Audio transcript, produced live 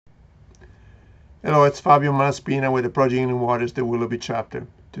Hello, it's Fabio Malaspina with the Project in Waters, the Willoughby chapter.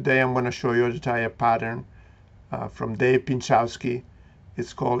 Today I'm going to show you how to tie a pattern from Dave Pinczkowski.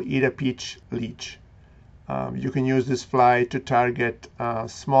 It's called Eat-a-Peach Leech. You can use this fly to target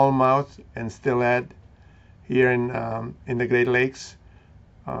smallmouth and steelhead here in the Great Lakes.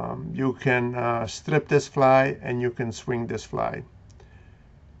 You can strip this fly and you can swing this fly.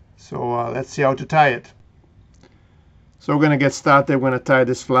 So let's see how to tie it. So we're going to get started. We're going to tie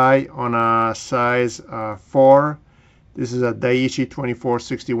this fly on a size 4. This is a Daichi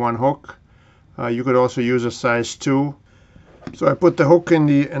 2461 hook. You could also use a size 2. So I put the hook in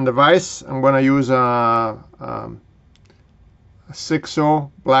the vise. I'm going to use a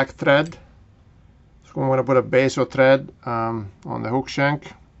 6/0 black thread. So I'm going to put a base of thread on the hook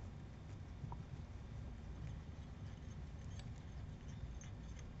shank.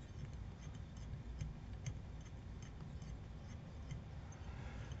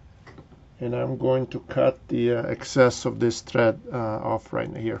 And I'm going to cut the excess of this thread off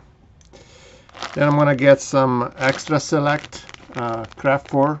right here. Then I'm going to get some extra select craft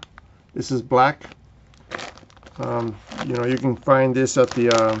 4. This is black. You know, you can find this at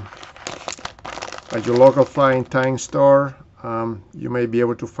your local fly and tying store. You may be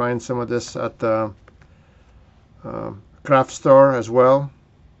able to find some of this at the craft store as well.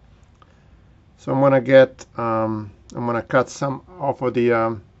 So I'm going to cut some off of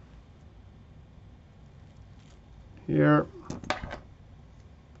the here.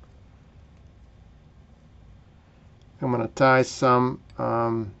 I'm going to tie some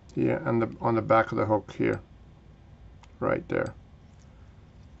here on the back of the hook here, right there.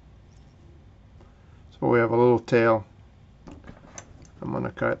 So we have a little tail. I'm going to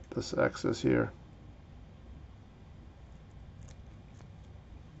cut this excess here.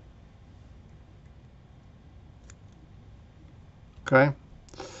 Okay.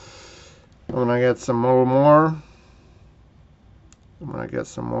 I'm going to get some more. I'm going to get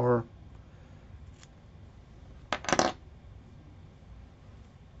some more.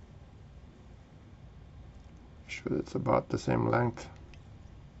 Sure it's about the same length.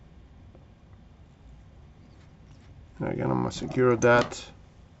 And again, I'm going to secure that.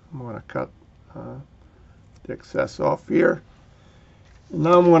 I'm going to cut the excess off here.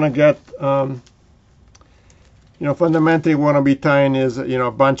 Now I'm going to get, you know, fundamentally what I'm going to be tying is, you know,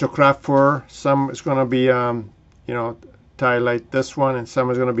 a bunch of craft fur. Some is going to be, you know, tie like this one, and some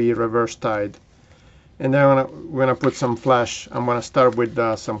is going to be reverse tied. And then we're going to put some flash. I'm going to start with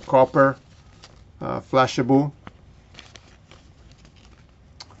some copper flashabou.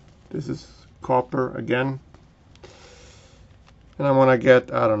 This is copper again, and I'm going to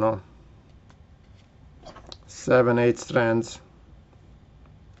get, I don't know, 7-8 strands.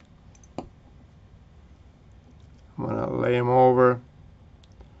 I'm going to lay them over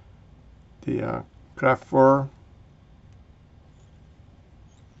the craft fur.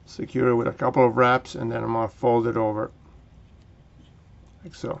 Secure it with a couple of wraps, and then I'm going to fold it over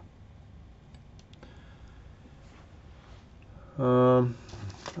like so. I'm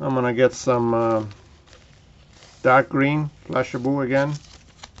going to get some dark green flashabou again.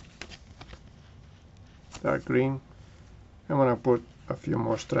 Dark green. I'm going to put a few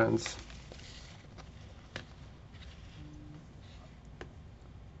more strands.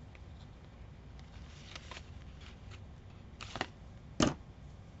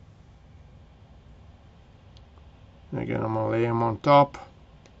 Again, I'm going to lay them on top,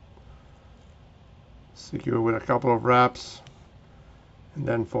 secure with a couple of wraps, and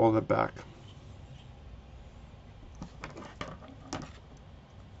then fold it back.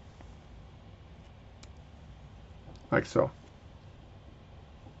 Like so.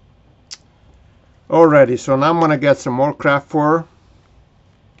 Alrighty, so now I'm going to get some more craft fur.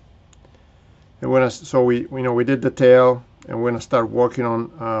 And so we know we did the tail, and we're going to start working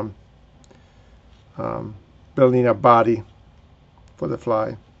on building a body for the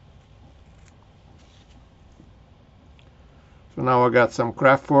fly. So now I got some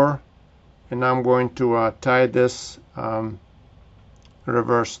craft fur, and now I'm going to tie this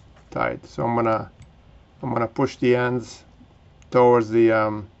reverse tied. So I'm gonna push the ends towards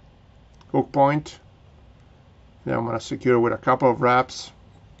the hook point. Then I'm gonna secure it with a couple of wraps,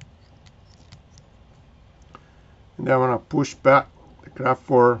 and then I'm gonna push back the craft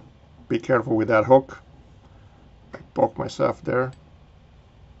fur. Be careful with that hook. Poke myself there.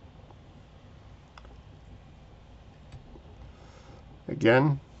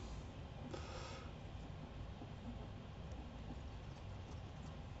 Again.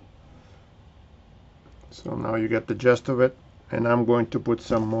 So now you get the gist of it, and I'm going to put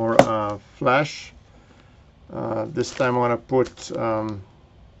some more flash. This time I'm going to put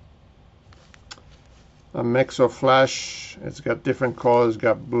a mix of flash. It's got different colors. It's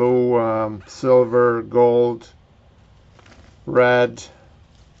got blue, silver, gold, red.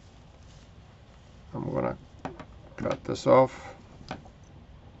 I'm gonna cut this off.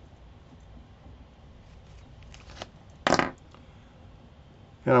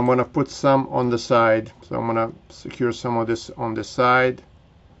 And I'm gonna put some on the side. So I'm gonna secure some of this on the side.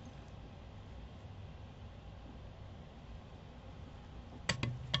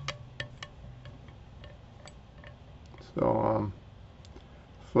 So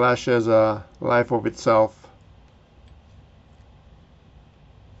flash has a life of itself,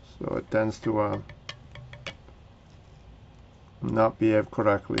 so it tends to not behave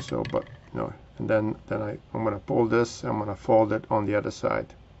correctly. So, but no, and then I'm going to pull this. I'm going to fold it on the other side.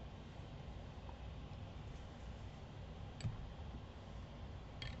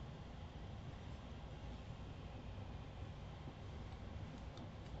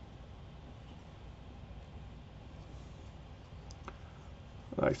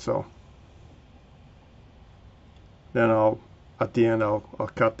 Like so. Then at the end I'll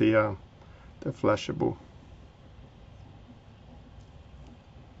cut the flashabou.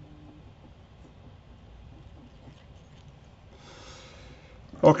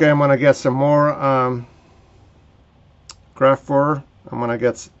 Okay, I'm gonna get some more craft fur. I'm gonna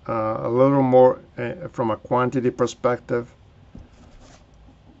get a little more from a quantity perspective.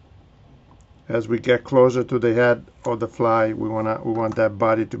 As we get closer to the head of the fly, we want that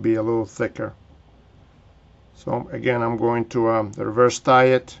body to be a little thicker. So again, I'm going to reverse tie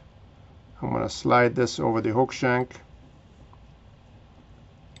it. I'm going to slide this over the hook shank,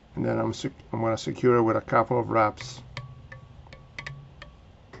 and then I'm going to secure it with a couple of wraps.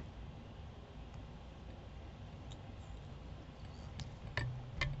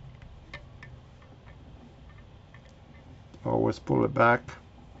 Always pull it back.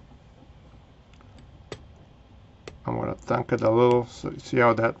 I'm going to thunk it a little, so you see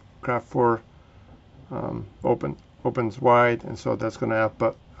how that craft fur opens wide, and so that's going to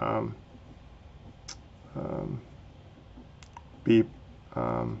help be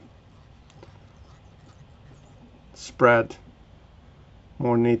spread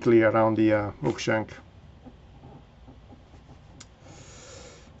more neatly around the hook shank.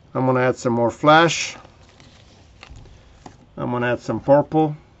 I'm going to add some more flash. I'm going to add some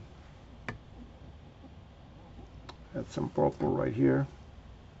purple. Add some purple right here.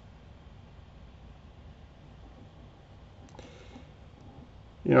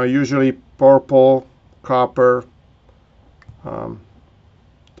 You know, usually purple, copper,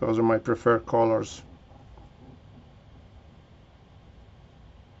 those are my preferred colors.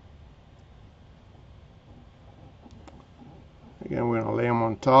 Again, we're going to lay them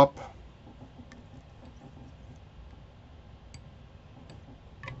on top.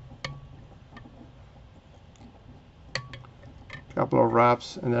 Couple of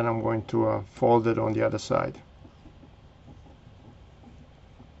wraps, and then I'm going to fold it on the other side.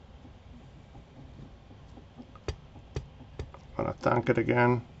 I'm going to thunk it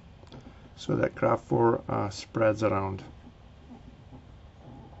again so that craft fur spreads around.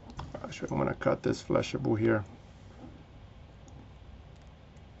 Actually, I'm going to cut this flashabou here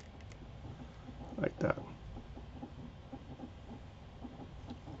like that.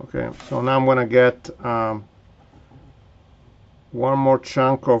 Okay, so now I'm going to get one more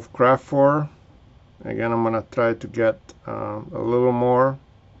chunk of craft fur. Again, I'm going to try to get a little more.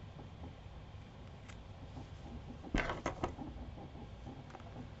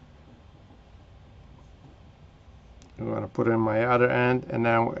 I'm going to put it in my other end, and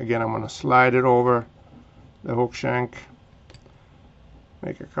now again I'm going to slide it over the hook shank.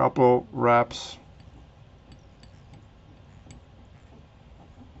 Make a couple of wraps.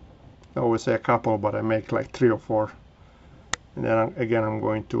 I always say a couple, but I make like 3 or 4. And then again I'm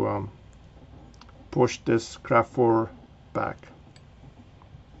going to push this craft fur back.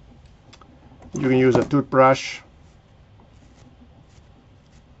 You can use a toothbrush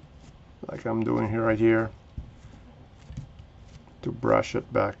like I'm doing here right here to brush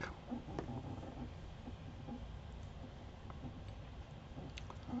it back.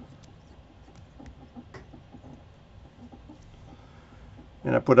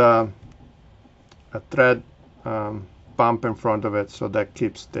 And I put a thread bump in front of it, so that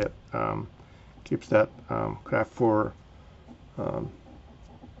keeps that craft fur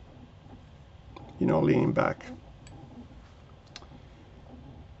you know, leaning back.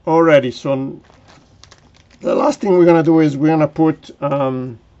 Alrighty, so the last thing we're gonna do is we're gonna put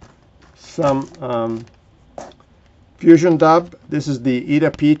some fusion dub. This is the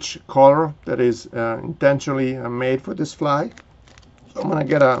Eat-a-Peach color that is intentionally made for this fly. So I'm gonna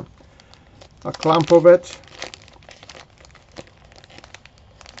get a a clump of it.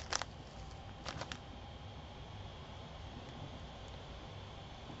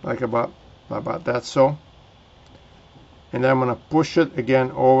 Like about that, so. And then I'm going to push it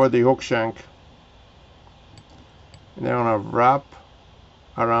again over the hook shank. And then I'm going to wrap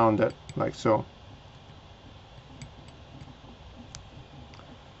around it like so.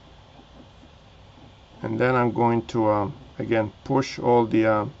 And then I'm going to again push all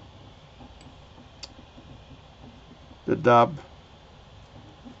the dub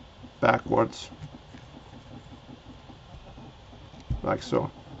backwards like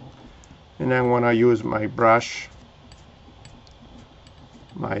so. And then when I use my brush,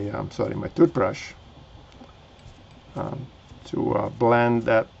 my toothbrush, to blend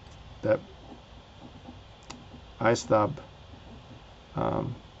that eye stub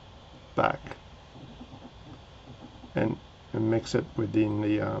back and mix it within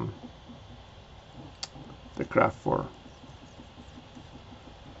the craft 4.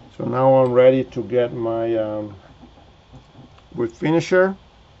 So now I'm ready to get my wood finisher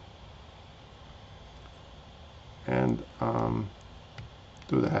and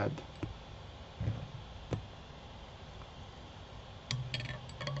do the head.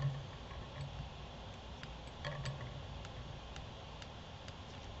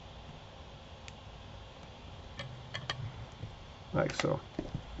 Like so.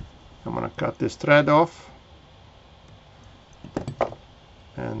 I'm gonna cut this thread off,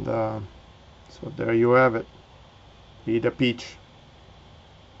 and so there you have it. Eat-a-Peach.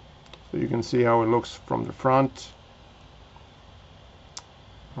 So you can see how it looks from the front.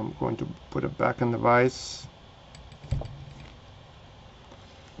 I'm going to put it back in the vise,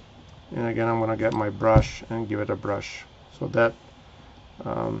 and again I'm going to get my brush and give it a brush, so that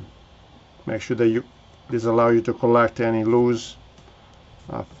make sure that this allows you to collect any loose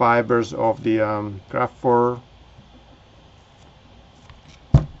fibers of the craft 4,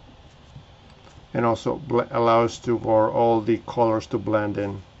 and also allows for all the colors to blend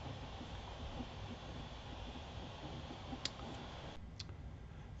in.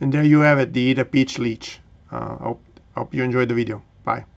 And there you have it, the Eat-a-Peach Leech. Hope you enjoyed the video. Bye.